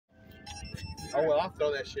Oh, well, I'll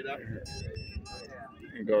throw that shit up.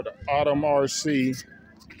 And go to Atomrc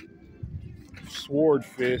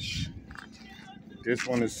Swordfish. This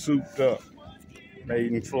one is souped up.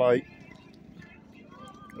 Maiden flight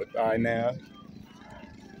with iNav.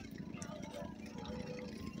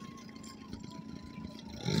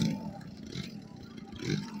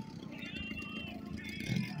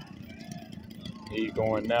 He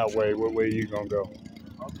going that way. What way you gonna go?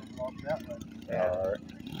 I'll go walk that way. All right.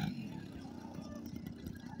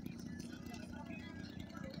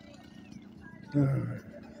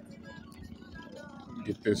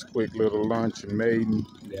 Get this quick little lunch in Maiden,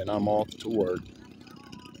 then I'm off to work.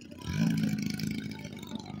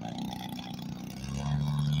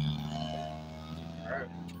 Alright.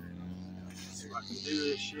 See if I can do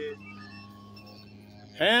this shit.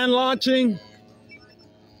 Hand launching.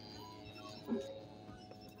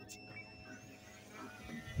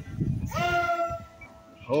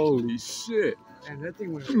 Holy shit. And that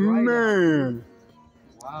thing went right Man.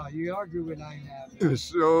 up. Wow, you are good with iNav. It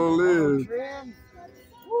sure is. Trim.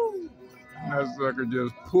 That sucker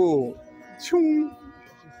just pulled. Choom.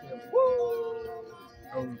 She said,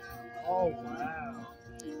 woo. Oh, wow.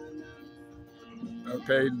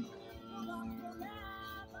 Okay.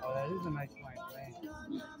 Oh, that is a nice flying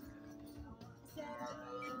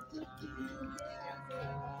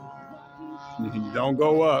plane. Don't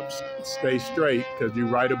go up. Stay straight, because you're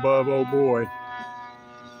right above old boy.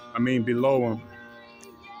 I mean, below him.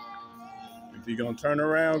 If you're going to turn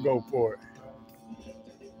around, go for it.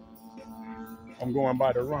 I'm going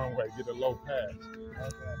by the runway. Get a low pass.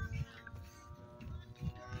 Okay.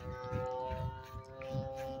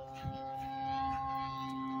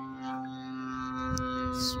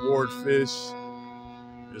 Swordfish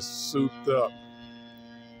is souped up.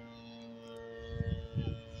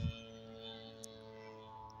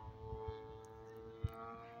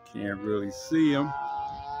 Can't really see him.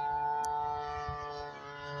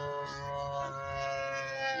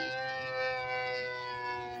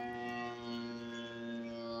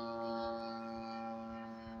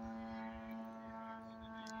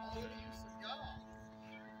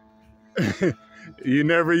 You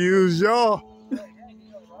never use yaw.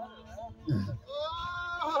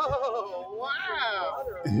 Oh, wow.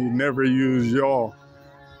 You never use yaw.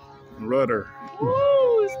 Rudder.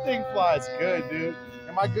 Woo, this thing flies good, dude.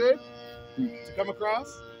 Am I good to come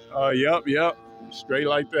across? Yep. Straight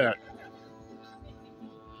like that.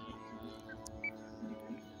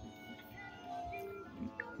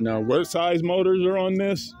 Now, what size motors are on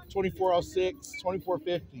this? 2406,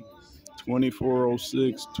 2450s.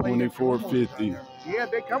 2406, 2450. Yeah,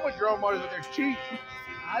 they come with drone motors, but they're cheap.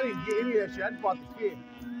 I didn't get any of that shit. I just bought the kit.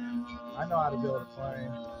 I know how to build a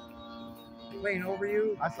plane. Plane over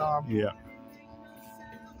you? I saw him. Yeah.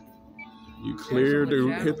 You clear to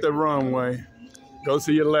hit the runway. Go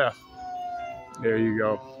to your left. There you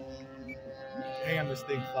go. Damn, this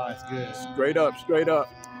thing flies good. Straight up, straight up.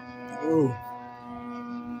 Ooh.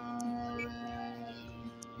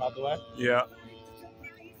 Out the way? Yeah.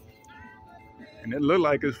 And it looked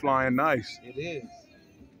like it's flying nice. It is.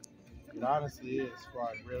 It honestly is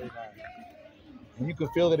flying really nice. And you can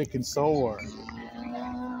feel that it can soar.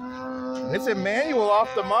 It's a manual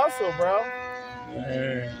off the muscle, bro.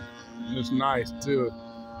 Man, it's nice too.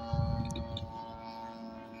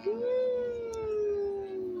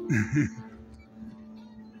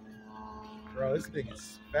 Bro, this thing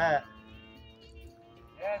is fat.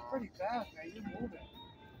 Yeah, it's pretty fast, man. You're moving.